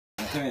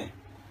Okay.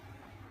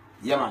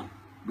 Yeah, man.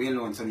 We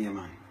Lonesome here,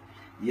 man.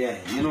 Yeah,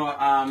 you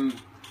know,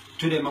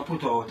 today I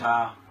put out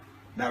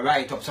that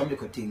write up some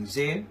little things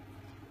in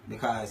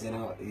because you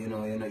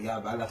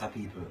have a lot of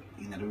people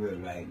in the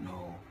world right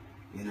now.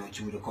 You know,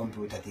 through the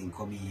computer thing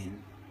coming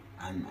in,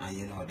 and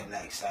you know they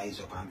like size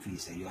up and feel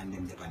say you and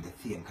them depend the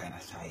same kind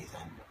of size,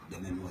 and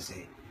them know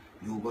say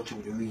you go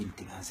through the real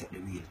thing and set the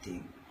real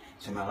thing.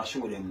 So I'm gonna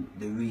show them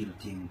the real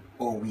thing,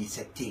 how we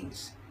set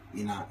things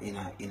in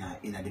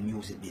the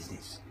music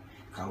business.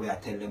 Cause we are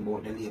telling them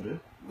about the label,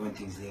 One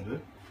Things label,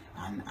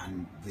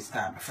 and we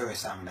start the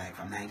first song like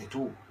from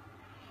 '92.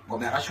 But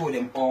I'm gonna show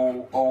them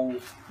how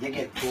you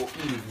get to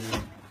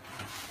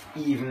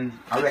even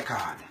a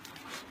record.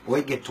 Or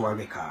you get to a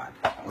record.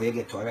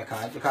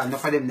 Because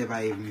enough of them never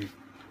even,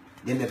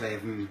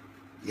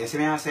 you see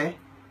me I say?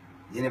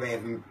 You never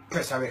even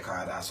press a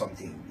record or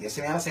something. You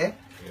see me I say?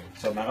 Yeah.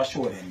 So I'm gonna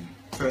show them,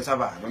 first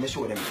of all, let me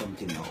show them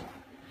something now.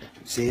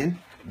 See?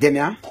 Them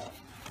here,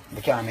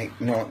 they can't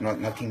make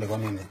nothing they're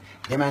gonna name.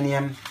 Them are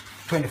named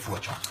 24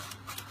 track.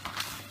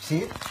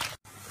 See?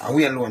 And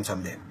we alone some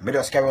of them. I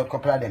just carry out a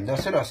couple of them.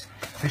 Just see us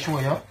to show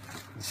you.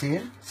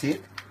 See? See?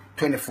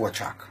 24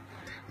 track.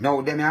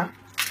 Now them here,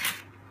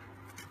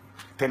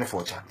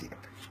 24 track tape.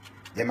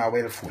 Them are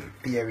well full.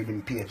 Pay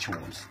rhythm, pay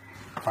tunes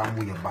from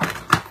way back.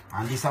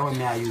 And this is how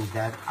I use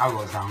that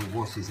arrows and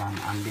voices and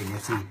then you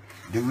see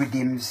the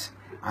rhythms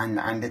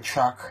and the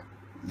track.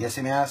 You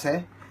see me I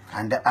say?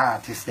 And the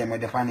artists them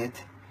are on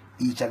it.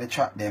 Each of the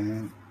track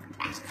them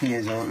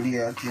plays out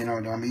later, you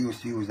know, they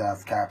used to use that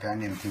scarf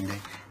and them thing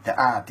there. The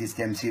artists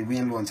them see we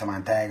Lonesome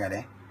and Tiger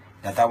there.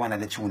 That's one of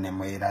the tune them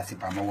where that's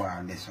it on my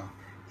wall there. So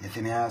you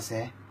see me I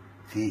say?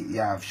 See you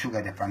have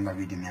Sugar there on the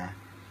rhythm here.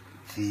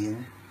 See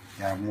you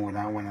have more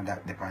than one of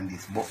that depend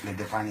this. Buckley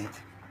depend it.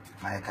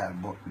 Michael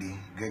Buckley,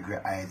 Gregory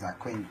Isaac,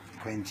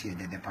 Quentin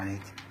they depend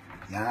it.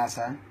 You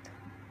understand?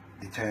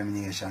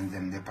 Determinations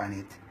them depend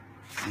it.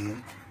 See?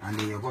 And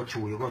then you go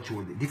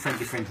through the different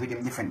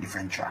rhythm,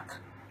 different track.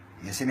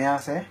 You see me I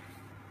say?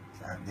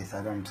 So this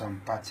I done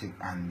some Patrick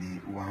and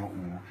the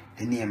who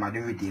the name of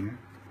the rhythm.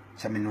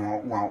 So I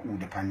know who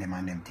depend them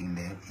and them thing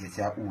there. You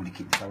see who the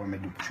kid this is when I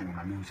do tune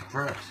and music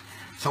first.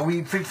 So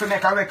we to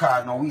make a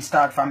record now, we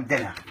start from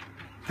dinner.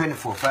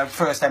 24. For the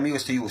first time we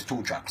used to use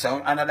 2 tracks.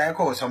 So and I like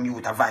how some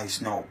youth a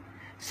vice now.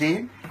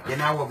 See? You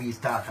know where we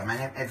start from.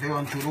 And if you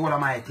want to do all of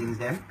my things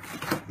then,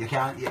 you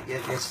can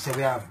you say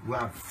we have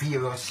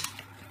various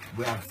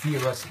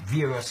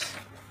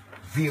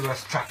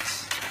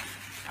tracks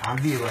and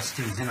various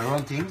things, you know,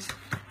 run things.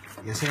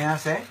 You see what I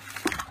say?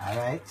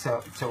 Alright,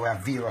 so we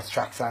have various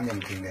tracks and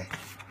them thing there.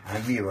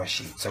 And various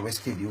sheets. So we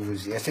still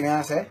use, you see what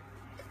I say?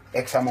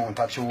 X amount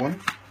of tune.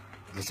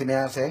 You see what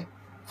I say?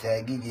 So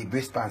I give you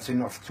response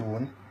enough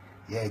tune.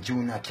 Yeah,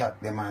 Junior Cat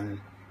them and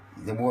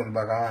the whole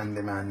bag around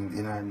them and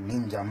you know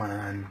Ninja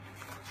Man.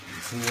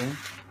 You see?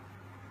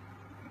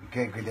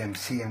 Get with them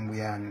same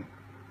way and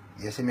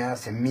you see me I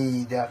say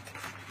me that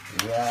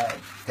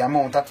the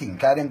amount of things,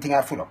 because them things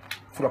are full up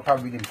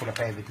of rhythm, full of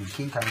everything.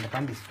 King Kong up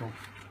on this too.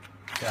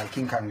 Yeah,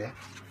 King Kong there.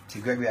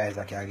 See Gregory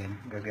Isaac again.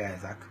 Gregory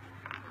Isaac.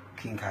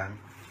 King Kong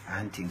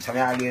and things. So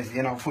I always,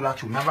 you know, full of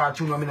tune. Never a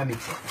tune when I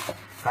mix it.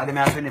 Because them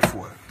are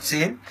 24.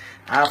 See?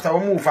 After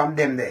we move from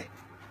them there,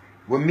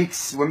 we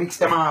mix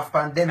them off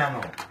from them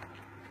now.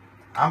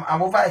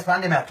 And we vice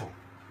from them too.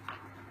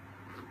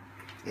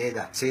 Yeah,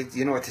 that. See,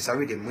 you know what is a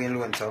rhythm, we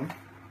Lonesome.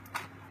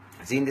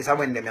 See, this is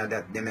when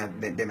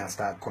them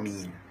start coming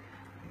in.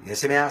 You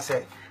see me I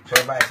say? So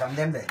we buy from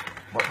them there.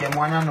 But them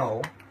wanna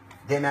know,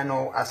 them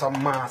know as a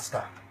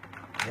master.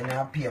 They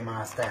may pay a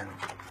master, you know.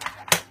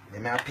 They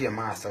may pay a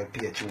master,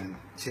 pay a tune.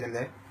 See them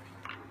there?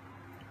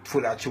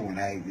 Full of tune,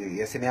 like,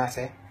 you see me I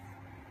say?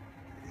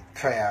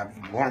 Try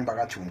one bag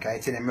of tune, because I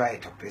see them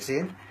right up, you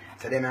see?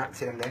 So them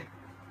see them there?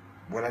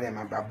 One of them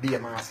a be a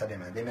master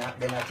them. Them a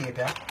tape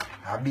here,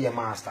 a be a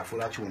master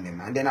full of tune them.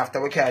 And then after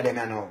we carry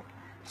them now.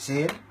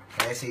 See?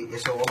 You see, you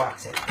saw our back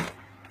set.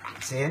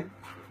 See?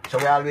 So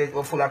we always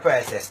go full of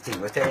process thing.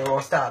 We tell you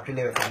we start to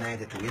level from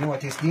 92. You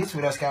notice this?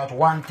 We just count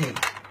one thing.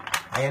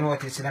 And you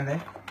notice them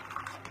there?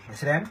 You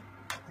see them?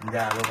 And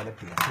they're all over the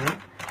place. See?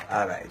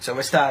 Alright, so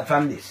we start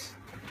from this.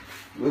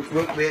 We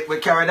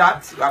carry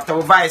that. After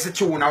we vice the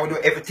tune, we do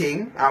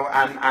everything.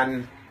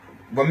 And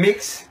we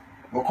mix.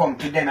 We come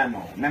to them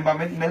now. Remember,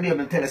 my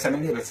label tell us that my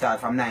label start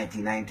from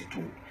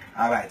 1992.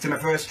 Alright, so my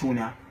first tune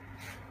here,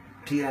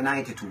 clear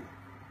 92.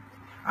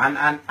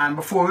 And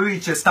before we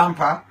reach a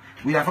stamper,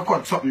 we have to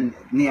cut something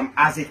named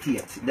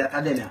Acetate. That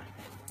are them here.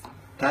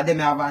 Because them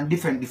have a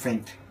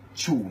different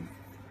tune.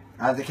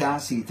 As you can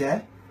see it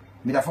there,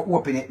 we have to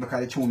open it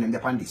because the tune them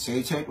depend on this. So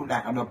it look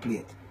like another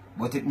plate.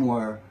 But it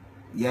more,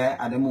 yeah,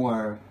 and the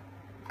more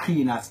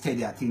cleaner,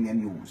 steadier thing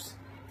them use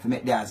to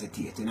make the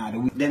acetate. You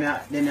know, them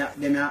are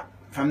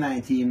from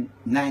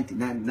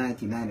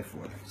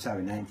 1994.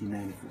 Sorry,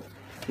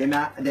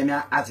 1994. Them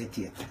are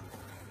acetate.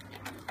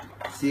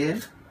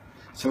 See?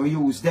 So we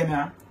use them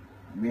here.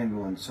 We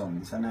Lonesome.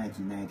 This is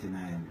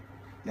 1999.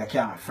 You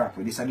can't frap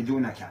with this. Is the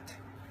Junior Cat.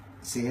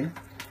 See?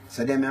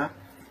 So them here.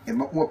 If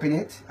I open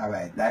it,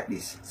 alright, like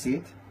this. See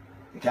it?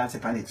 You can't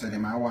sit on it, so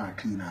them I want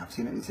to clean up.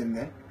 See what it's in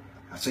there?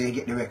 So you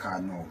get the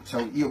record now.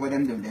 So here what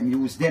them do, them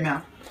use them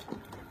here.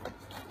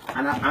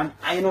 And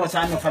I know it's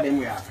enough for them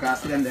we have.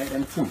 Because see them there,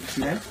 them full.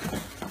 See them?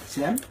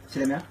 See them? See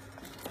them there?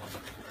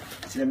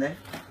 See them there?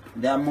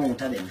 The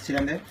amount of them. See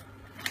them there?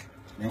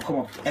 Then come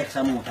up X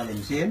amount of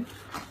them. See them?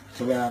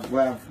 So we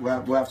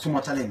have so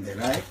much of them there,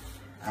 right?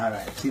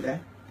 Alright, see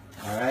there?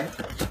 Alright.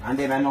 And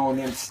then I know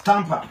named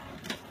Stamper.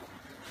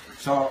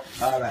 So,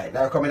 alright,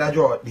 now come in and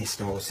draw this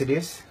now. See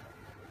this?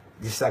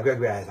 This is a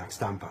Gregory Isaac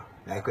stamper.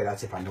 Like where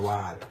that's up on the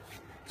wall.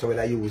 So when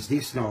I use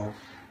this now,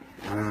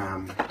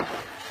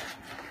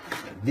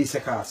 this is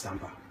a car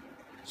stamper.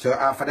 So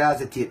after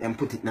that, I take and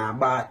put it in a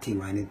bar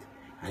thing on it,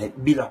 and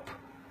it build up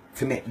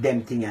to make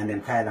them thing and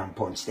then file and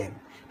punch them.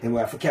 Then we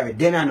have to carry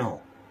them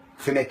now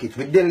to make it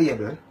with the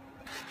label,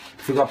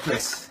 to go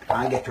press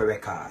and get a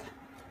record.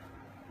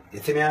 You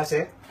see me I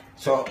say?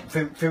 So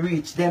to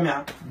reach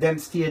them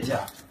stage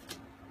here.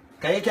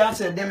 Because you can't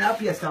say them have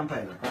be a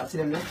stamper. You see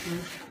them there?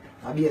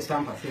 I'll be a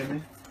stamper, see them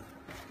there?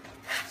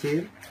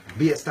 See?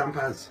 Be a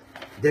stampers.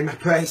 Them are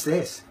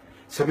priceless.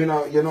 So you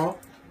know,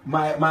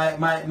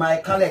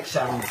 my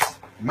collection,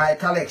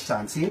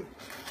 see?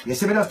 You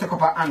see me just take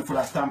up a handful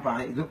of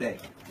stampers. Look there.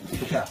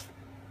 Look here.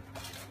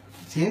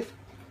 See it?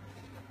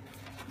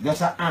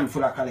 Just a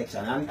handful of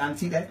collection. And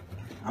see there?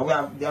 And we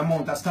have the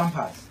amount of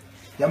stampers.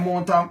 The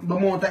amount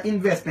of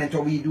investment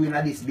we do in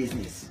this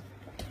business.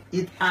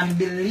 It's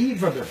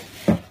unbelievable.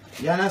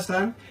 You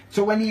understand?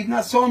 So when even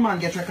a sound man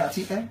get record,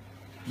 see there?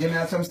 Give me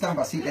some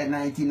stampers, see there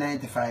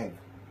 1995.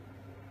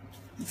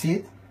 You see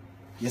it?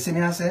 You see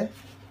me I say?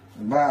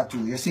 Bar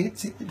 2. You see it?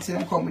 See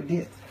them come with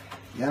date.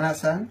 You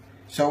understand?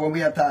 So when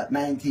we are at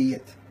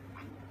 98.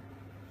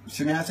 You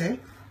see me I say?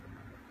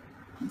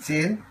 See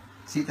it?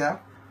 See it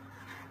up?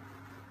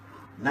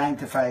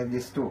 95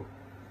 this too.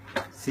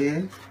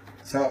 See?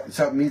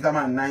 So means the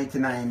man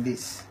 99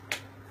 this.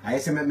 I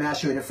see me I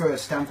show you the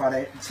first stamper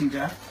there. See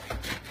that?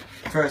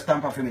 First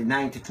stamper for me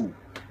 92.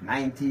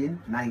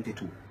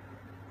 1992.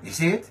 You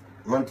see it?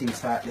 Run things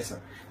start this.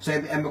 So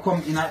if I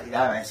come in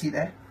alright, see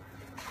there?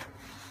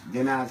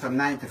 Then I have some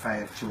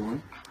 95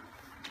 tune.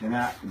 Then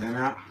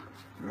I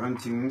run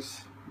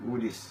things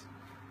with this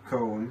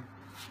crown.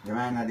 Then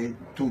I have the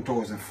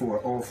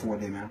 2004, 04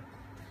 them.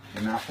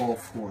 Then I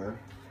 04.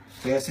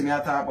 So you see me I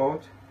talk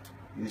about?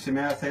 You see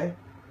me I say?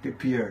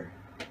 Prepare.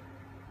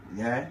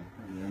 Yeah?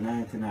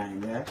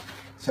 99, yeah?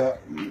 So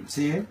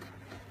see it?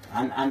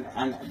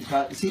 And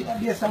because, see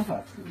that be a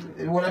stamper.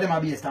 One of them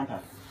are be a stamper.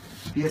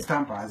 Be a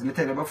stamper. As I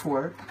tell you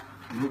before,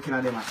 looking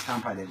at them as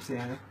stamper them, see?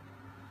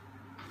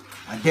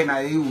 And then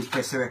I use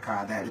press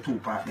record, like the two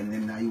part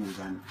them I use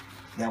and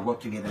they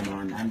work together now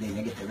and then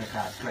you get the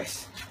record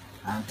press.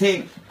 And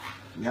thing.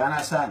 You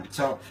understand?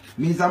 So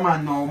me as a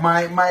man now,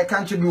 my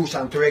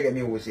contribution to reggae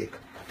music.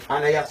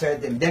 And I have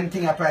said them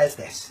thing are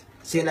priceless.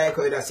 See like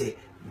how you say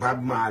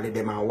Bob Marley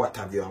them and what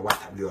have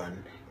you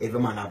and every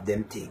man have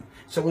them thing.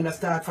 So we don't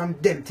start from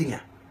them thing.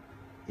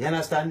 You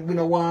understand? We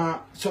don't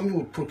want some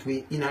youth put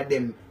we in a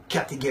them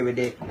category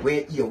there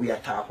where here we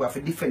attack. We have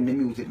to defend the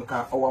music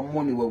because our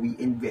money where we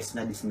invest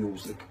in this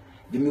music.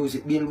 The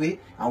music build way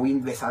and we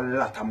invest a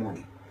lot of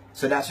money.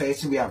 So that's why you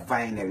see we have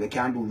vinyl. We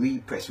can't do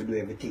repress, we do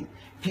everything.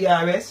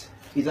 PRS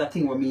is a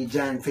thing where me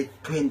joined for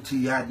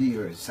 20 odd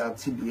years. So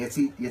you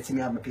see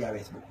me have my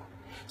PRS book.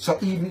 So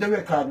even the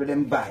record with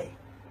them buy,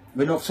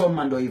 we know some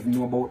man don't even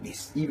know about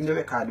this. Even the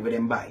record with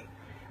them buy.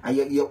 And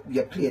you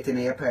play it in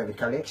your private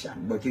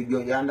collection. But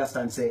you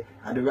understand, say,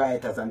 the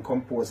writers and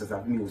composers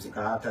of music,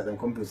 or artists and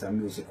composers of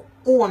music,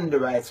 own the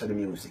rights for the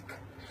music.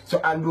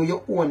 So although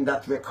you own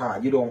that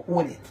record, you don't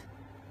own it.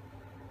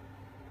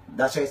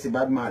 That's why it's a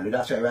bad man.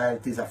 That's why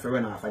royalties have to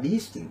run off of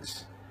these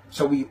things.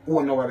 So we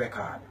own our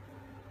record.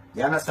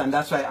 You understand?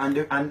 That's why and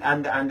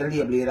the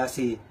label that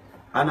say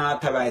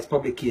unauthorized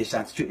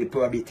publication strictly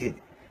prohibited.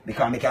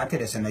 Because I can't tell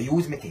you, so no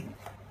use me thing.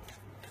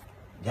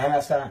 You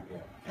understand? Yeah.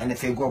 And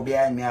if you go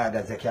behind me,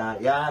 others they can't.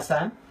 You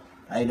understand?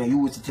 I don't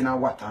use it in a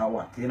what or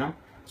what, you know?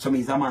 So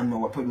me as a man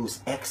now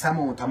produce X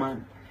amount of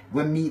man.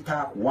 When me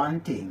talk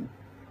one thing,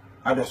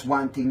 I just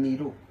one thing me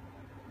do.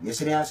 You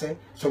see what I say?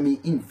 So me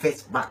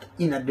invest back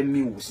in the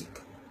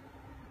music.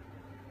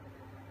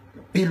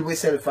 Build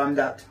myself from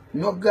that.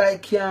 No guy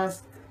can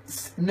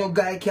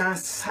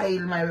sile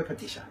my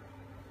reputation.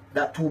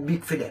 That's too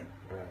big for them.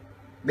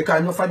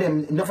 Because enough of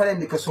them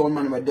because sound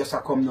man will just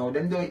come now.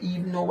 Them don't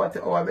even know what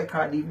our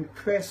record even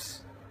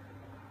press.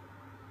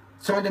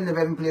 Some of them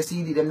never even play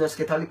CD, them just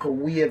get a little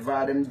wave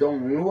or them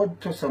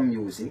download to some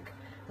music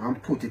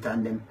and put it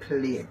and them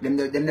play it. Them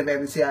never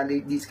even say all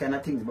these kind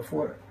of things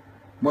before.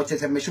 Much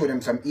as I show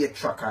them some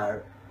 8-track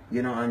or,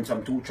 you know, and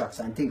some 2 tracks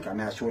and think,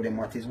 I show them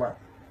what is what.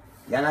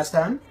 You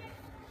understand?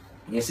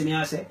 You see me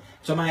I say?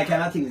 So my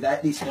kind of things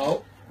like this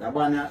now. That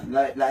one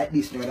like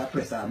this now, that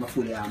press I'm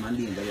fully arm and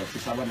dangerous.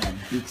 It's one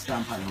of big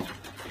stamper now.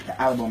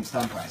 The album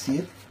stamper, see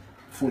it?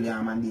 Fully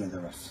arm and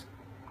dangerous.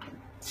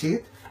 See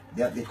it?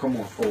 That they come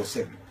out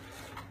 07.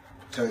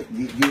 So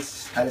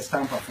this are the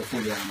stamper for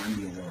fully arm and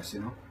dangerous,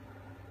 you know.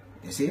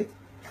 You see it?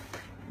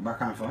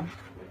 Back and front.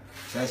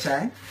 So I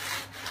shine.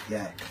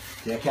 Yeah.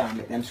 So you can't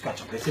make them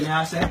scratch up. You see me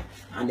I say?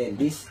 And then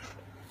this,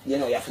 you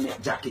know, you have to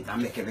make jacket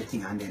and make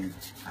everything, and then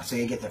so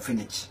you get a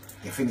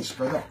finished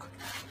product.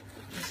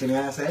 You see me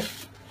I say?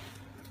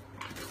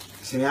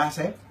 See me I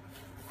say?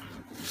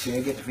 So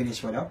you get the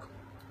finished product,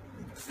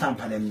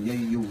 stamp of them you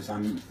use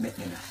and make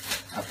them.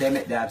 After you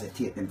make that, have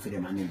to take them for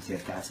them and them say,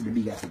 because the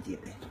biggest to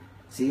take them.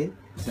 See?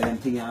 So them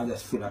things are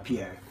just full of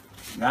here.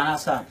 You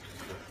understand?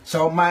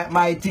 So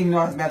my thing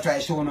now, as I try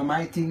to show you,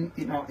 my thing,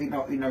 you know,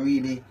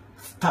 really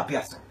stop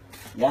yourself.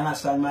 You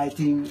understand? My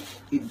thing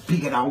is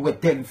bigger than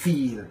what them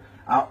feel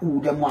or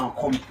who them want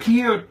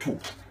compared to.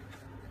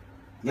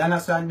 You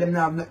understand? Them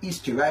now have no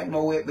history. Right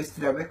now we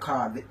still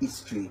record the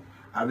history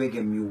of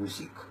reggae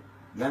music.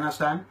 You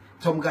understand?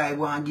 Some guy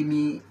want to give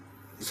me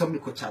some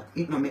little chat.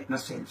 It don't make no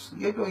sense.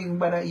 You don't even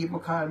bother even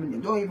call me.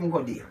 Don't even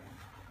go there.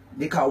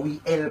 Because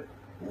we help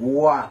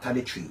water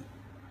the tree.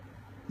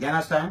 You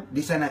understand?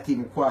 This is not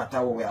even quarter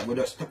over. We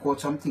just take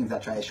out some things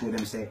that try to show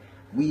them say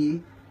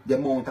we the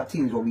amount of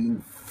things where we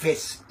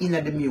invest in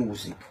the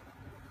music.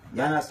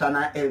 You understand?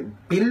 I help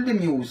build the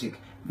music.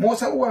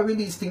 Most of our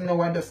release things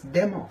now are just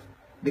demo.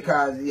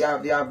 Because you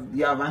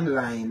have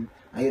online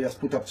and you just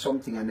put up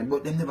something and them,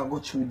 but they never go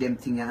through them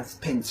thing and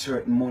spend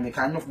certain money.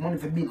 Because enough money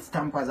for big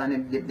stampers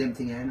and them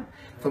thing, you know.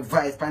 For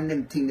vice and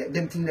them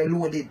thing they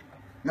loaded.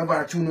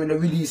 Never tune when they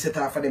release it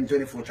off for them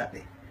 24 track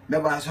there.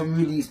 Never some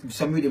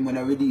rhythm when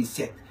I release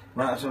set.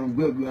 Right, some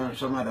Google and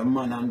some other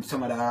man and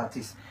some other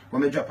artists.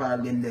 When we drop all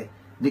them there,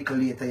 little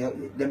later,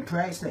 them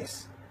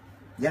priceless.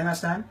 You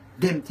understand?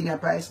 Them thing are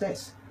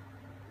priceless.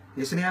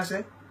 You see me I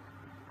say?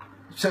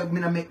 So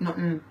me not make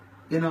nothing,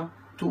 you know,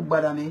 too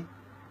bad at me.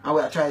 And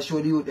we try to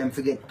show the youth them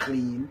to get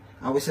clean.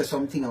 And we say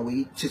something and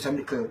we see some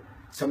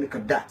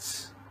little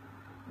dots.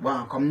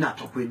 One come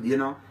not up with, you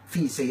know,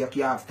 feel say you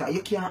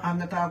can't have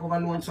no talk over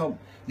Lonesome.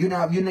 You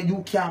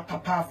can't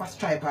pop off a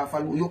stripe off a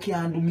loan. You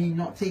can't do me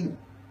nothing.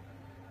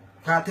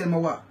 Can't tell me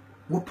what?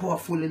 We're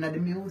powerful in the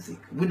music.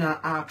 We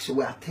not ask you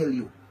what I tell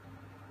you.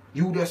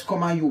 You just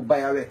come and you buy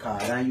a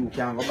record and you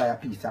can go buy a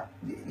piece of.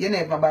 You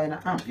never buy an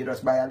amp, you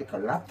just buy a little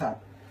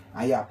laptop.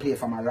 And you play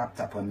from a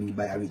laptop and me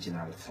buy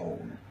original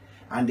sound.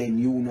 And then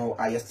you know,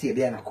 I stay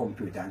there on a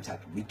computer and chat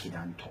wicked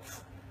and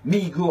tough.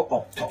 Me grow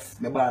up tough.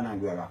 Me born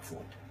and grow up food.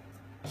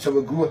 So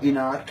we grow in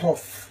a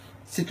tough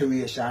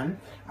situation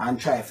and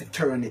try to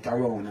turn it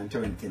around and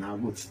turn it in a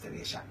good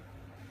situation.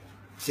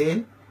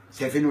 See?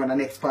 So if you know the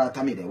next part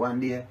of me there, one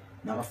day, I'm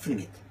going to film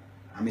it.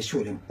 And I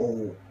show them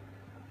how,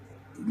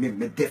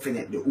 me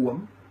definitely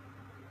home,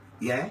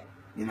 yeah,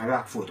 in a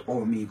Rockford, how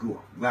me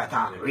grow. We are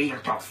talking real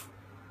tough.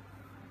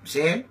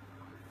 See? You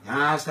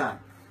understand?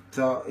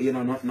 So, you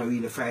know, nothing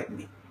really frighten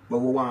me. But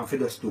we want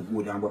for us to do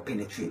good and we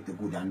penetrate the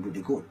good and do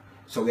the good.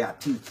 So we are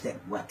teach them.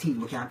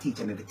 We can't teach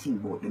them everything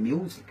about the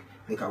music.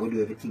 Because we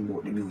do everything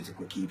about the music.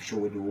 We keep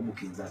showing the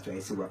bookings. That's why I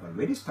say we have a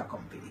register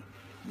company.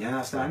 You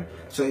understand?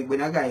 Right. So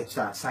when a guy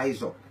starts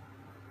size up,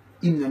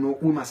 him don't know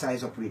who I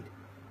size up with.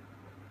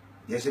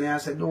 You see me I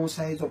say, don't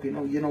size up, you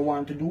don't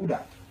want to do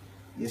that.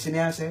 You see me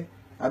I say?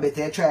 I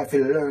better try to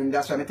learn.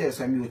 That's why I tell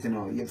some youth, you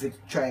know, you have to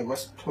try to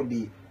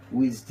study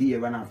who is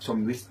there and have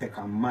some respect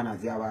and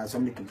manners. There are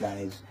some little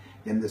guys,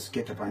 them just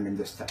get up and them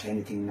just start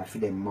anything and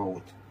feed them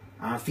mouth.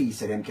 And feel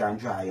so them can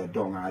dry your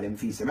dung or them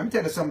feel so. Let me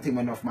tell you something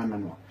enough man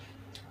know.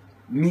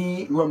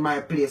 Me run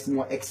my place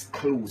more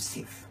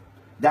exclusive.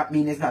 That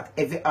means it's not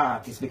every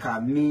artist,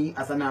 because me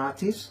as an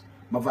artist,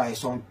 my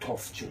voice on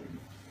tough tune.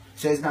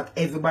 So it's not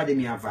everybody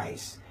me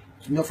advice.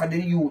 Enough of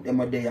the youth them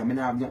are there, I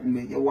have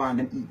nothing, you want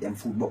them eat them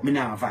food, but me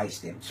not advise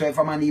them. So if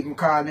a man even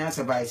call me and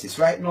say advices,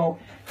 right now,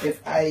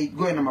 if I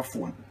go in on my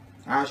phone,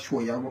 I'll show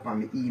you, I'll go up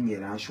on my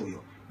email and show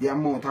you. The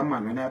amount of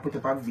man, when I put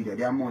up a video,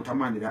 the amount of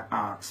man that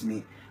ask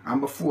me, and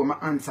before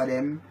I answer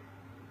them,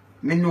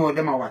 I know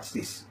them I watch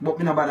this,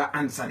 but I don't bother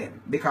answer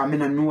them, because I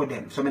don't know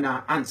them, so I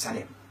don't answer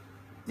them.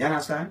 You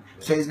understand?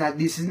 So it's not,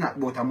 this is not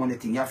about a money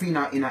thing. You feel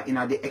in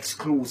the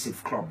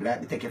exclusive club,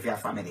 like they take care of your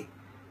family.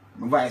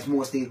 My voice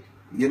mostly,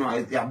 you know,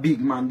 a big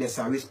man that's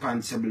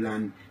responsible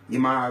and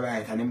him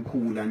alright and him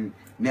cool and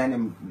me and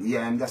him,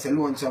 yeah, I'm just a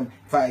Lonesome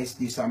voice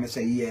this and I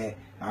say, yeah,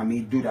 and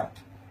me do that.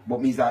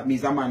 But me's a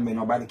man where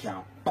nobody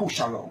can push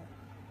around.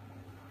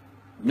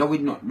 No, we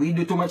not. We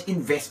do too much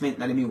investment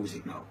in the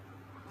music now.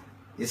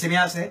 You see me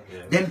I say?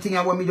 Yeah. Them things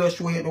I want me just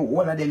show you the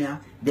whole of them here,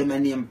 them are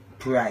named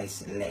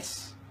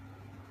priceless.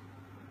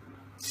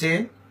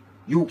 See?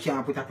 You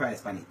can't put a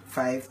price on it.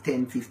 5,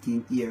 10,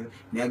 15 years.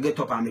 I get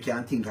up and I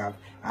can think of,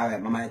 alright, I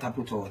might have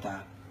put out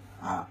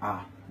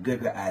a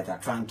Gregory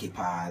Isaac, Frankie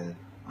Paul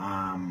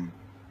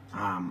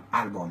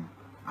album.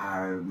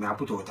 Or I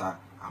put out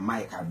a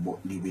Michael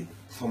Butley with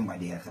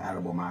somebody else's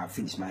album. I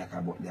finish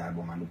Michael Butley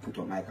album and put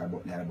out Michael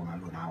Butley album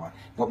alone.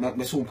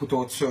 But I soon put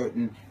out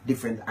certain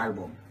different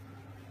albums.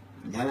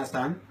 You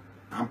understand?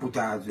 And put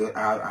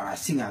a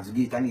singers,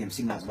 guitar name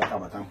singers,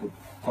 whatever, and put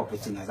a couple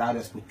singers. I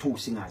just put 2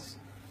 singers.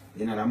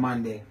 You know, the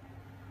man there,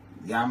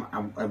 yeah,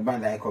 a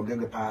band like a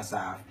Gregory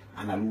Passer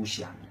and a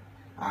Lucian,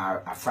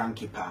 or a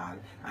Frankie Paul,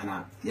 and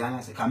a, you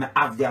understand? Because I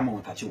have the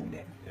amount of tune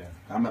there.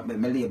 Yeah. I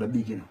label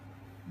big, you know,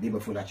 label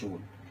full of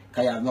tune.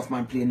 Because you have enough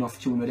man play enough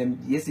tune with them.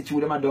 Yes, the tune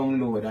them are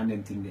download and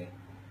them thing there.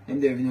 Them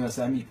there even know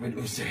say me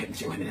produce certain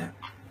tune there.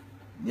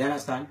 You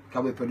understand?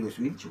 Because we produce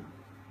real tune.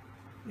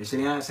 You see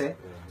what I say? Yeah.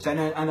 So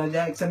and I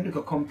like some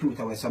little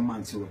computer where some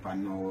man sit up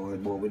and know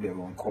about with their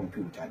own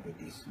computer do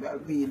this.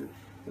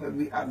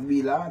 We are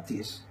real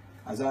artists,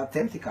 as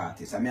authentic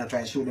artists. I mean I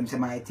try to show them say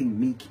my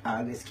thing, I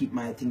always keep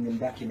my thing them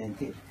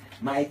documented.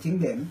 My thing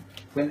them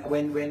when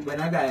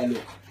a guy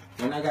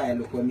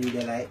look when me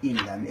they like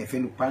England, if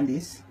you look on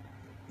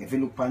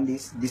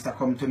this, this a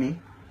come to me,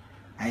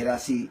 I either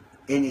see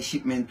any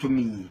shipment to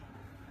me,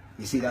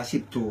 you see that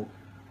ship to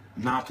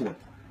Northwood.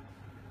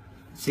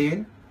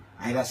 See?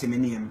 I either see my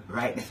name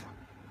right there.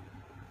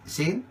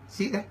 See?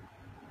 See that?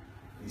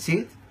 You see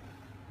it?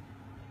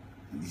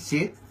 You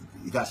see it?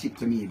 It a ship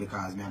to me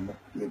because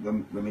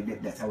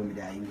that's how we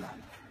there in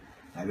England.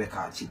 I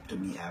record ship to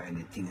me or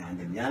anything and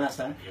them. You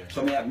understand? Yeah.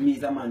 So me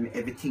as a man,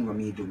 everything what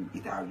me do,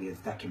 it always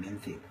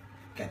documented.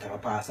 Get a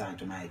pass on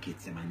to my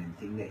kids and them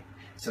thing there.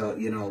 So,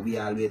 you know, we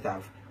always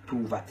have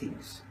proof of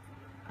things.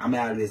 And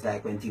I always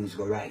like when things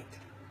go right.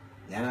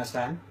 You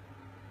understand?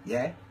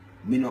 Yeah?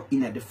 Me not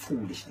in the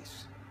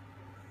foolishness.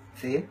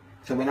 See?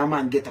 So when a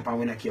man get up and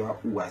when I care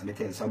who has me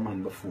tell some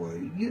man before,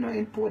 you know,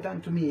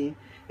 important to me.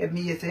 If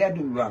me say you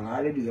do wrong,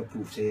 all you do you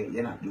prove say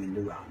you're not doing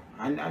the wrong.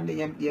 And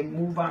then you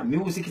move on.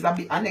 Music is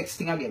a next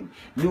thing again.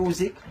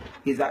 Music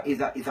is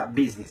a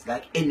business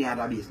like any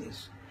other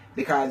business.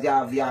 Because you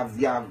have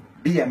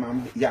BM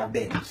and you have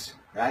Benz,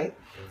 right?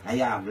 And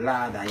you have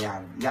Lada, and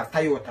you have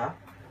Toyota,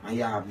 and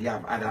you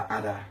have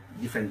other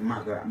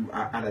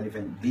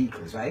different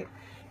vehicles, right?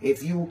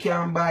 If you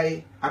can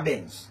buy a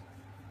Benz,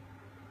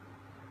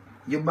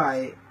 you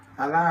buy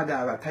a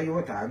Lada or a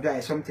Toyota, you buy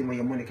something where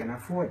your money can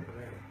afford.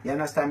 You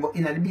understand? But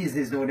in the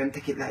business now, them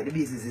take it like the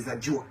business is a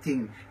joke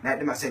thing. Like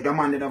them say, the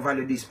man don't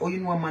value this. Oh, you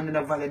know a man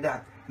don't value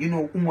that. You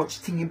know how much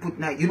thing you put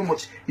now. You know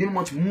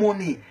much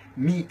money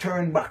me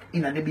turn back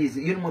in the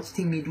business. You know much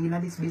thing me do in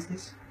this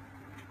business.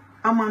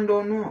 A man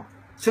don't know.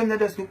 Some that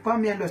just look for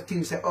me and just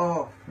think say,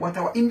 oh, what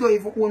I him don't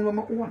even own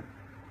what I own.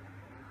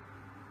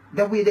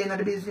 That way they in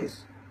the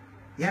business.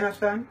 You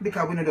understand?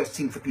 Because we don't just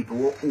think for people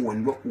who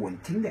own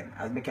thing them,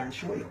 as we can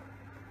show you.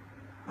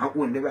 And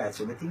own the rights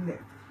of the thing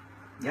them.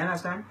 You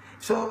understand?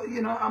 So,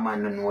 you know, a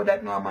man don't know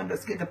that, no, a man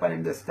just get up and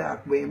him just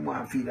talk where he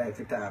want to feel like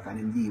to talk and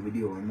him deal with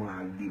you and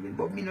want to deal with.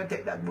 But me not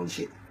take that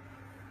bullshit.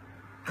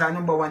 Because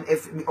number one,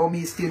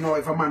 me still know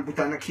if a man put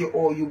on a key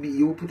or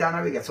you put on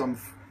a regular some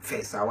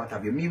face or what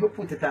have you. Me will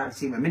put it on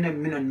same. Me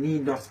no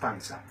need no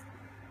sponsor.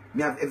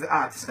 Me have every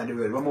artist in the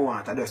world. What I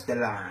want, I just the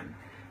land.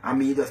 And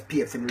me just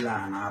pay for the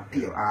land or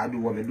pay or I do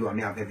what I do. And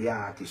me have every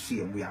artist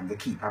same way. I'm the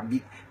keep a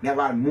big. Me have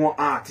all more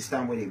artists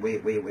than where you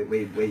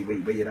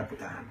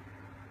put on.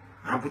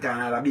 And put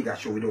on a bigger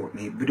show without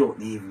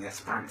even a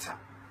sponsor.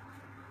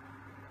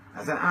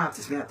 As an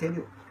artist, may I tell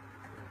you.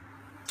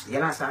 You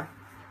understand?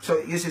 So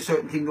you see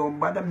certain things don't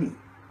bother me.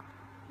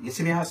 You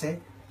see me I say?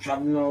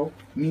 Travel now,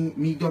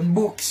 me done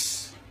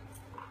books.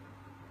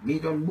 Me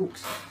done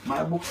books.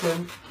 My books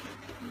them.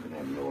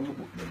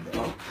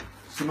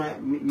 See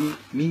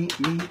me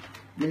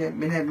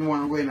never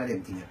want to go into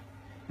them things.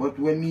 But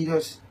when me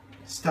just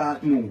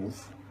start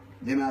move,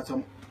 then I have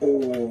some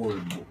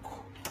old book.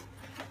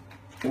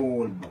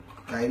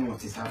 I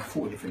notice I have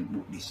 4 different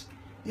books this.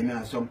 You may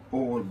have some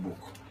old book.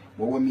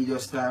 But when me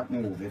just start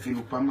move, if you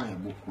look at my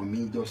book, when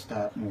me just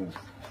start move,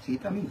 see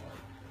it at me.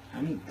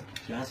 You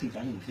can see it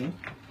at me, see?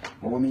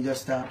 But when me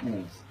just start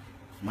move,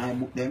 my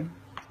book them,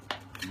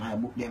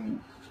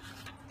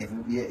 if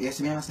you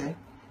see me I say,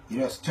 you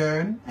just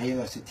turn and you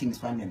just see things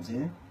from them, see?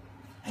 And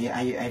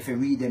if you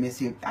read them, you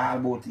see all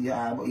about,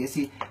 you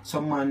see,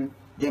 some man,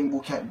 them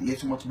book, you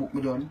so much book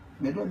me done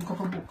a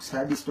couple books,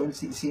 so this done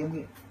see the same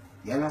way.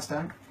 You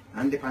understand?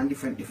 And depend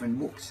different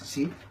books.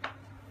 See?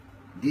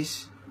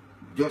 This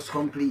just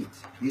complete.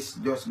 This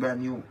just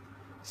brand new.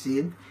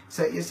 See?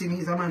 So you see me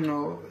as a man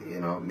now, you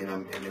know, me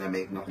no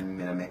make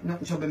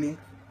nothing trouble me.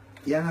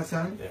 You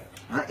understand? Yeah.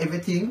 And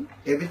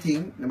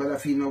everything, no matter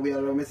feel now we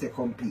allow me say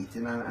complete.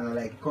 And I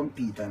like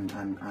complete and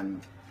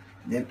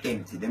them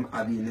empty, them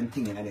having them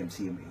thing in them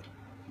same way.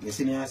 You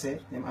see me I say?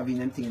 Them having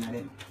them thing in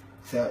them.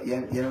 So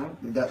you know,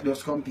 that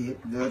just complete,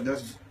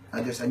 just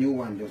a new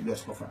one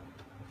just cover.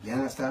 You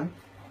understand?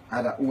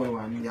 Other old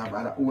one, you have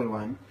other old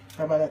one. You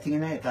have other thing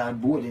in it, all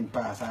boarding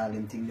pass, all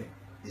them things there.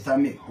 This is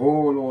my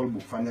whole old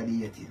book from the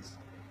 80s.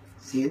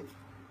 See it?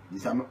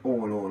 This is my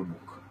whole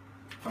book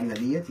from the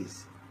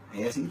 80s.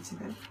 And you see it, see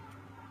them?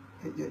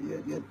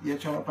 You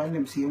try upon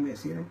them same way,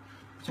 see them?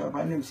 Try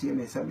upon them same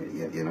way. So,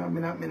 you know,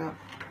 me not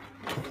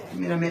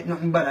make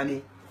nothing bad on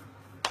me.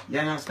 You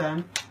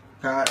understand?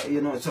 Because,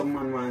 you know,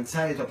 someone wants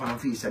size up and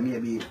feast, so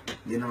maybe,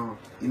 you know,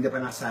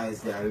 independent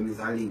size there, is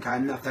a link.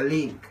 I'm not a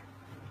link.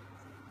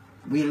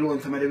 We learn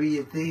some of the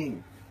real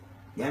thing.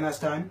 You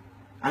understand?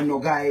 And no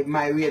guy,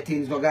 my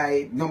ratings, no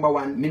guy, number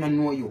one, me don't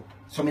know you.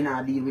 So me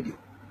not deal with you.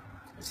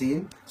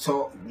 See?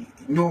 So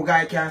no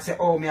guy can say,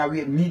 oh,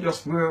 me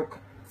just work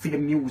for the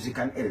music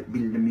and help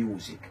build the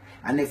music.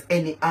 And if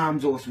any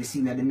arms house we see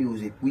in the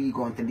music, we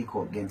going to look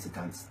out against it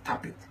and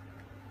stop it.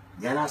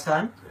 You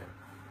understand? Yeah.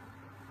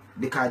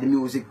 Because the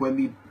music,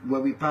 when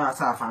we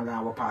pass off and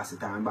go pass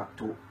it on back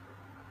to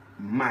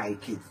my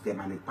kids,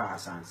 them and it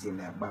pass and seem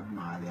like Bob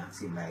Marley and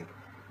seem like,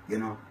 you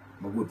know,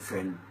 my good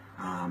friend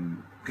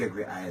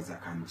Gregory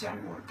Isaac and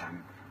John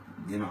Walton,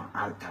 you know,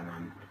 Alton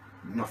and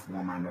enough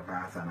more man to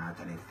pass and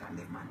alternate and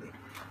them man there.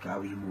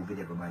 Because we move with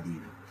everybody, you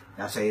know.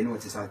 That's why you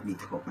notice as me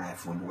take up my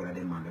phone, all of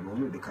them man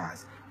there,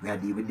 because we are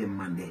dealing with them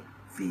man there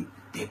for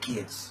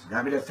decades.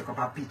 Now we just take up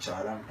a picture,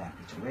 a long time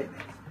picture, wait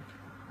there.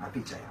 A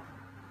picture, yeah.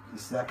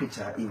 This is a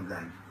picture of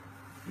England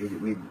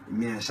with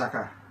me and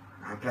Shaka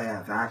and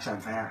players and action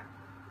fire.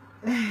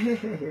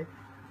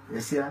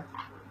 You see that?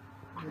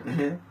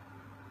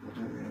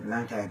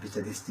 Long time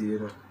picture this too, you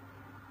know.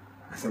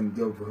 And some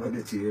dope for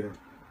the two, you know.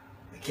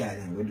 The car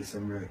them go do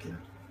some work, you know.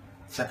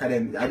 Shaka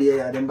them,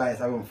 them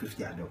buys around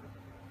 50 a dog.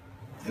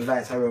 The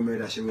buys around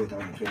murder she wrote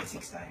around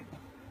 26 times.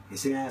 You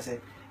see me I say?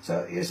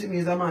 So you see me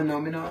as a man now,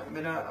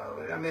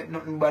 I make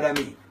nothing bother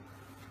me.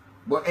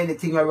 But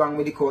anything wrong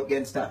with the court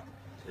against that.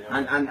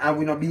 Yeah. And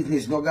we no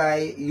business, no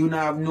guy, you know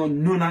have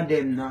none of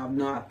them have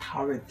no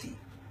authority.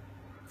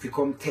 If you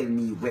come tell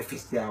me where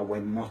fish there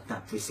when must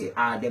not to say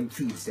them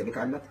feels there,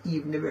 because not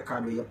even the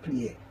record where you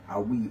play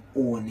we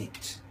own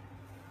it.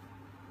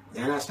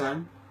 You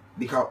understand?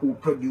 Because who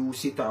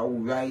produce it or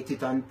who write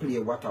it and play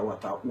what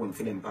own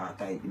for them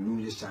part of the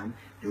musician,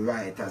 the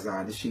writers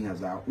or the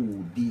singers or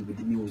who deal with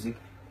the music,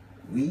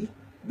 we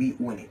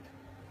own it.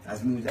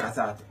 As music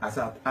as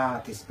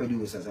artists,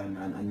 producers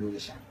and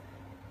musicians.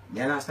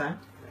 You understand?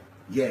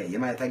 Yeah, you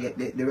might get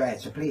the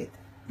rights to play it.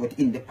 But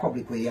in the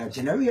public way you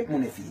generate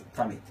money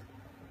from it.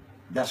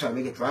 That's why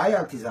we get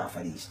royalties off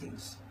of these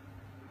things.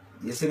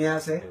 You see me I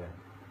say? Yeah.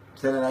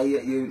 So that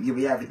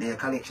you have it in your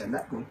collection,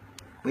 that's good.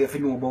 But you have to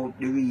know about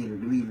the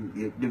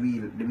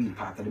real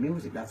part of the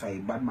music. That's why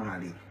Bob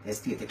Marley, the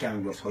state you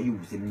can't just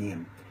use the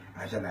name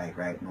as you like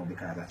right now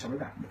because that's all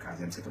that. Because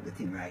them set up the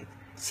thing right.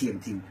 Same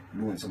thing,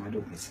 Lonesome, I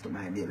don't set up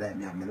my day like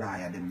me have my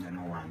liar them you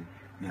know and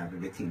me have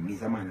everything. Me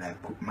as a man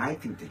like put my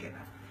thing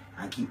together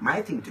and keep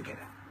my thing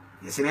together.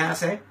 You see me I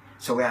say?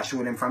 So we are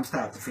showing them from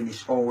start to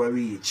finish how we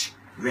reach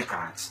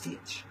record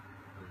stage.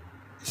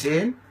 See?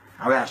 And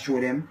we are show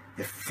them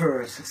the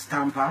first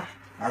stamper.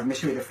 I'll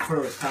show you the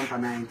first stamper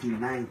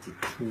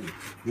 1992.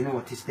 You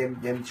notice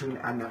them tune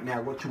and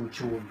I go through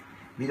tune.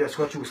 We just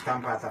go through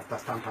stampers after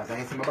stampers. And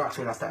you see my box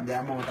so that's the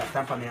amount of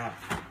stamper me have.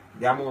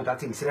 The amount of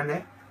things. See them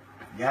there?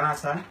 You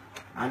understand?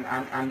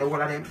 And the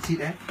whole of them, see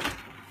there?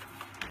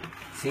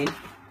 See?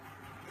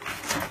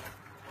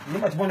 You know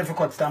much money for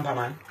cut stamper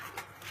man?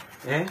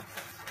 Eh?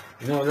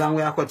 You know how long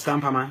we are cut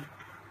stamper man?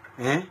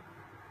 Eh?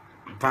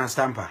 Pan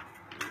stamper.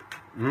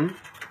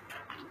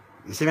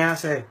 You see me I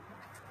say?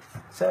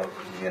 So,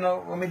 you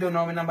know, what me do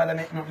now, nothing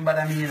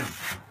bother me, you know.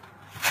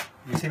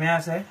 You see me I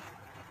say?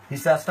 This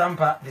is a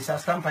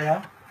stamper,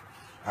 yeah?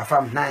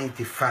 From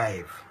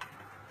 95.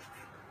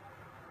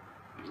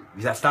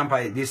 This is a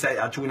stamper, this is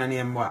a tune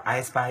name what?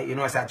 I Spy, you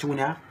know what's a tune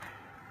here?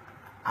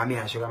 I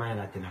mean, Sugar Man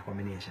that in a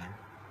combination.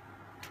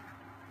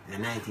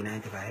 In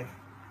 1995.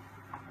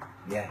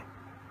 Yeah.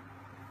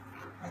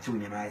 A tune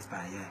name I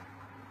Spy, yeah.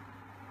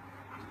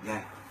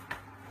 Yeah.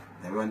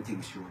 They run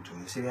things through too.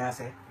 You see what I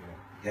say? Yeah.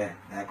 Yeah.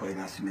 Like how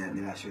you see me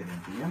show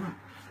them things, yeah man.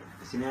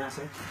 You see what I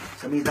say?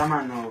 So me the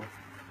man now,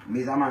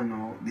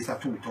 this is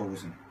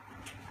 2000.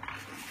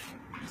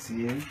 You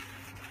see him?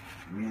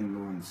 Me and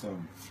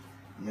Lonesome.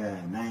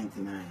 Yeah,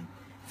 99.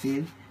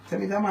 See? So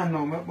me the man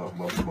now,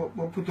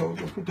 but put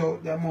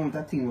out the amount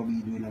of thing what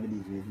we doing in the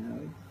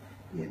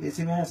business. You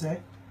see what I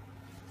say?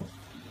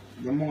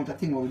 The amount of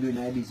thing what we doing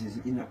in the business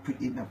is not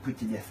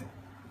pretty different.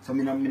 So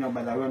me no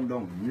bother run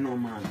down, no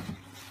man.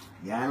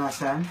 You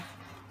understand?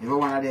 If you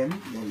one of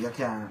them, then you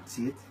can't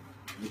see it.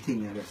 The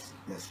thing you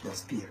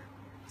just peel.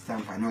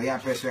 Stamper. Now you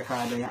press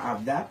record and you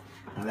have that.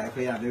 And like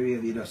when you have the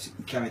radio, you just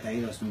carry it and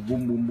you just do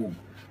boom boom boom.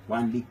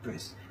 One big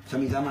press. So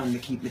me as a man, me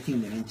keep the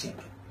thing then in check.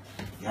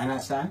 You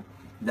understand?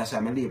 That's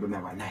why my label me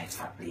have a nice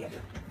fat label.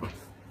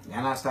 You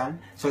understand?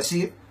 So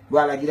see,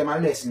 while I give them a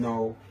lesson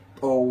now,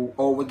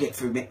 how we get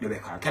to make the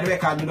record. Can the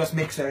record we just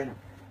mix her, you know?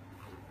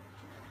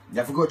 You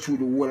have to go through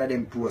the whole of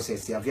them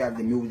process. You have to have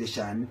the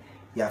musician,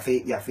 you have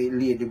to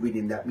lay the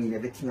rhythm, that means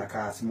everything that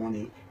costs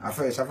money. And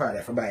first of all, you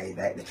have to buy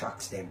like the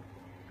tracks them.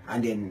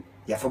 And then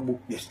you have to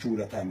book the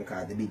studio time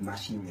because the big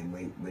machine them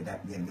where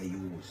that them they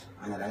use.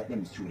 And I like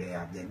them studio they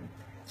have them.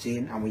 See,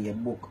 and when you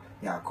book,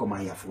 you come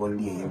and you have to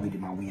lay your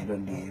rhythm, and when you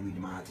done there,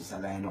 rhythm artists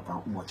line up and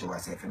how much you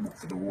say if you book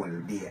for the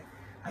whole day.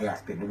 And you have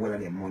to spend the whole of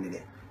them money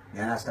there.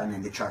 You understand?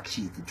 And the track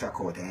sheet, the track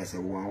out, and you say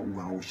who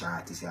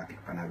artist you pick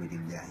on a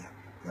rhythm there.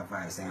 Your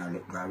voice and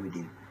let go with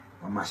him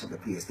or mash up the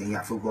place. Then you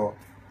have to go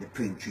the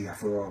print tree, you have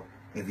to go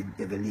every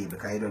label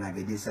because you don't have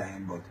a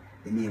design, but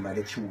the name of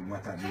the tune,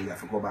 what I do, you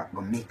have to go back,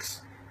 go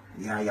mix.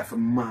 Yeah, you have to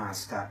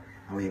master,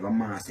 and when you go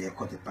master, you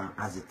cut it on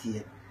as a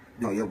tape.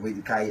 No, you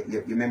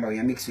remember when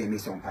you mix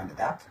on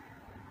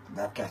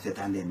that cassette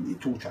and then the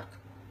 2-track.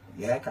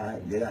 Yeah,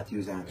 because they that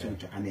use on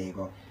 2-track and then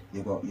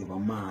you go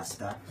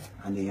master,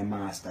 and then you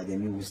master,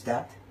 then use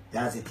that.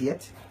 That's it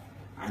yet.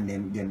 and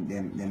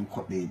them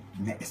cut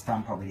make the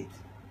stamper with it.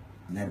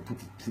 And then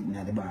put it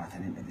in the bath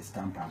and then the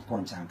stamper and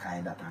punch and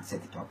carry that and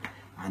set it up.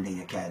 And then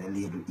you carry the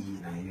label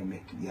in and you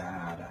make your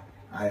order.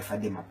 Or if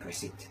them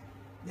press it,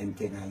 them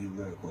thing and you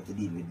work out to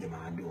deal with them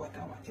and do what,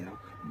 you know.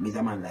 Me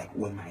the man like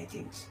all my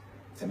things.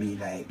 So me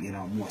like, you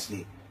know,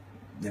 mostly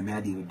them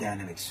I deal with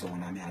dynamic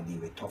sound and I deal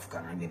with tough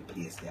gun and them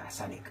place there,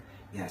 sonic.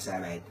 You know, so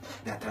like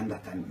that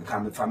and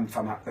because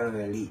from a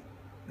early.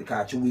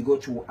 Because we go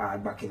through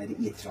hard back in the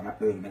 80s from a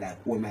early, me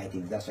like all my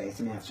things. That's why you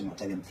see me have so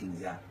much of them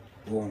things there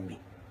own me.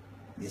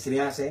 You see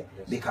what I say?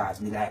 Yes.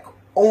 Because me like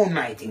own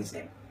my things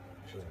then.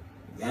 Sure.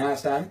 You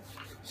understand?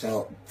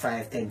 So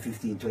 5, 10,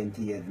 15,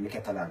 20 years, my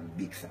catalog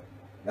big so.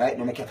 Right?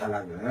 No, my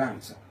catalog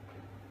long so.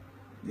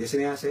 You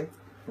see what I say?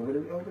 Over the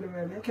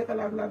world, my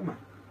catalog long man.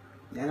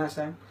 You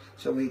understand?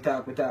 So we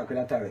talk with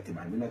authority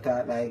man. We not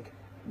talk like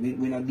we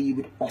not deal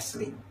with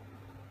hustling.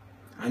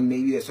 And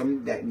maybe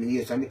some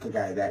little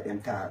guys that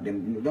them talk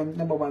them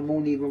number one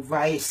won't even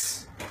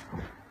vice.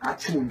 A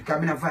tune,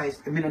 because I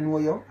vice, I don't know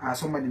you, or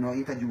somebody know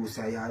introduce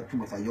you, or too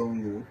much a young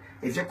you.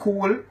 If you're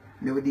cool,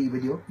 I will deal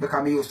with you,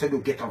 because I used to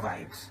do ghetto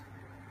vibes.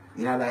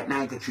 You know, like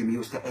 93, I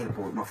used to help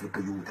out enough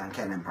little youth and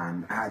kill them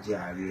on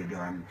RGR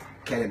radio and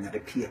kill them on the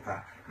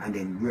paper and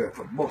then work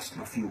for bust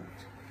enough youth.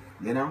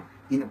 You know?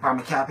 From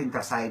my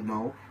carpenter side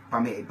now,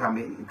 from my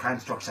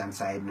construction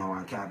side now,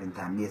 and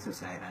carpenter and mason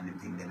side and them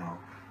things, you know.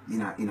 In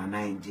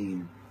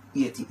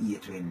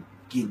 1988 when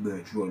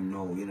Gilbert run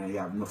now, you know, you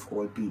have enough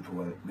old people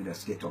with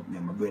just get up there,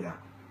 my brother,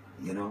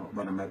 you know,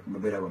 but my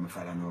brother and my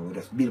father now, we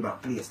just build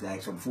back place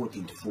like some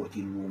 14 to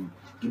 14 room,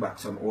 give back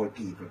some old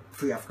people,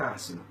 free of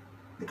cost, you know,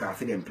 because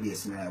for them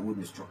place, you know,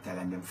 wooden structure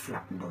and them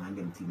flattened down and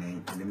them things,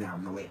 and them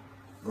have no way.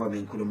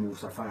 Government couldn't move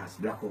so fast,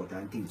 blackout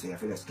and things, so you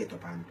have to just get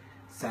up and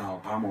saw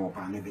up, palm up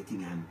and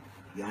everything, and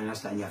you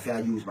understand, you have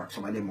to use back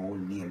some of them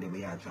old nail the way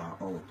you draw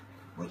out.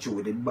 But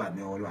you did bad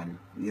me all one,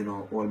 you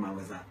know, all man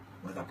was a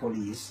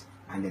police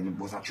and then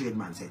was a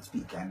tradesman said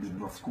speak and been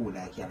enough school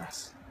like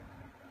Yalas.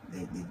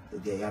 The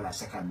Yalas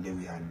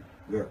secondary and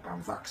work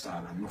on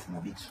Vaxall and enough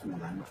more big school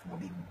and enough more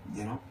big,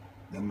 you know,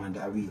 them man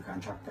that real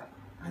contractor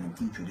and them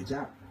teach you the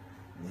job.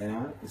 You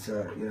know,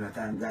 so you know,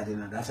 thank God, you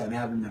know, that's why I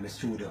have them in the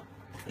studio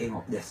hang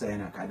up there so you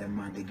know, because them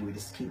man they give you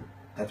the skill.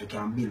 That we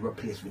can build a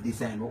place with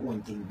design with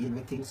one thing, build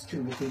with things,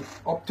 stream with things,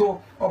 up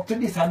to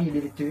this and me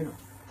build it too, you know.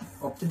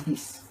 Up to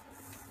this.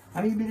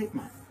 And me build it,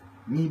 man.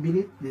 Me build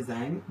it,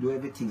 design it, do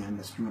everything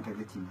and screw up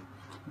everything.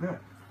 Good.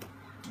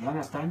 You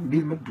understand?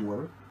 Build my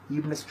door,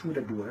 even screw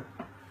the door.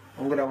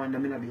 I'm gonna want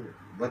them in a build.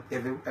 But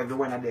every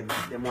one of them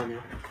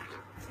one,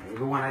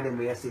 every one of them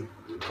where you see,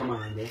 come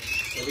on there.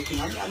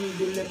 Everything I mean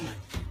build them, man.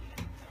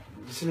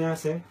 You see what I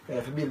say? I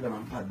have to build them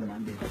and pad them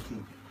and build the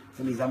thing.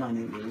 So me, man,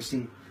 you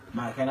see,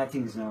 my kind of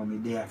things now, me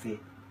they have to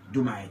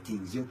do my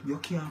things. You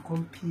can't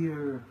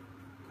compare.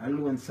 I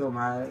learn some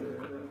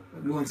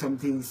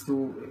things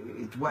to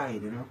it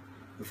wide, you know.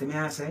 You see me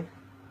I say?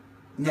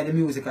 In the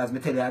music, as I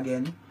tell you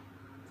again,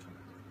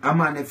 a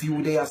man if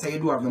you there say you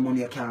do have the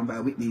money, you can't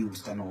buy Whitney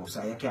Houston house,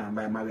 or you can't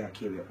buy Mariah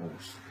Carey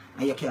house.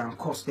 And you can't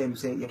cost them,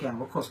 say you can't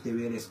go cost the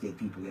real estate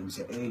people them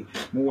say, hey,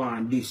 I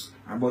want this,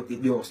 and but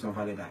the house not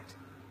value that.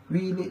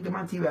 Really the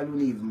material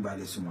don't even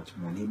value so much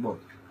money, but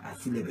I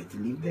celebrity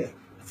live there.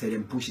 So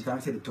them push it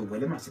and sell it to where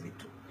them sell it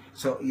to.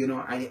 So, you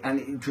know, and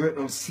it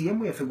works the same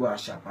way if you go to a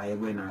shop or you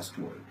go in a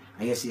store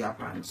and you see your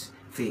pants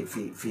for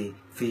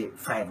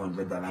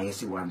 $500 and you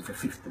see one for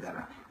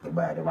 $50. You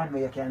buy the one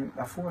where you can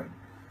afford.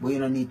 But you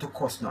don't need to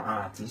cost no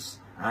artist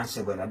and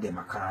say whether them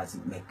a cars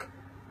it make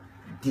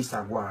this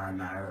a one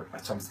or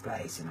some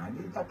splice, you know.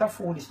 That's a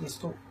foolishness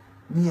too.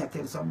 Me I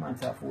tell some man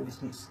it's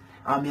foolishness.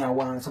 And me I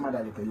want some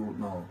other little youth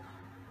now.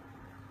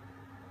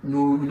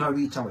 No, you not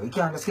reach away. You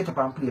can't just get up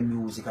and play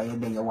music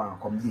and then you want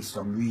to come this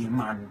some real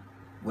man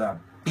will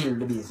build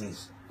the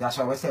business. That's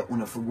why I say you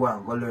have to go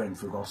and go learn,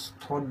 to go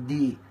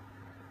study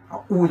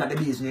own the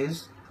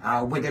business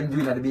and what them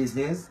doing at the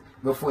business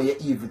before you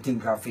even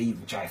think of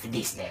even try for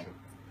this then.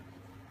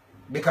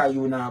 Because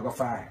you now go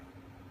far.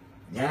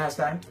 You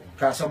understand?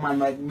 Because some man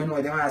might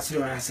know them ask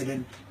you and I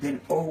say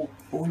then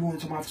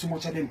Lonesome have so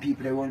much of them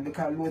people they want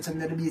because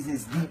Lonesome of the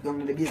business, deep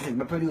down in the business.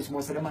 I produce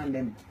most of the man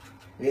them.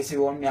 They say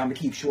want me and I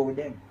keep show with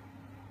them.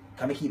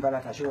 Can I keep a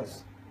lot of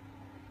shows?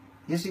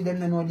 You see them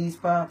they know these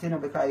parts, you know,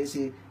 because you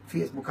see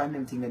Facebook and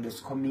them things they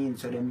just come in,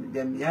 so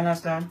them you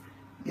understand?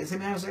 You see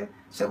me I say?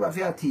 So what if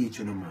you teach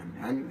you know man?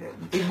 And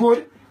it's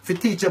good if you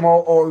teach them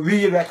how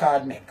real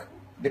record make.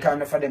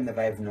 Because for them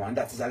never even know, and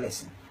that is a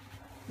lesson.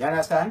 You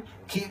understand?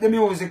 Keep the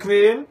music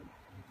real,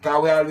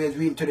 because we always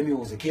real to the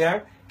music,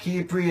 yeah?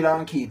 Keep real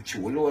and keep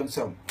true,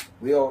 Lonesome.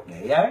 We out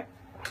there, yeah?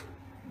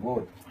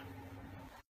 Good.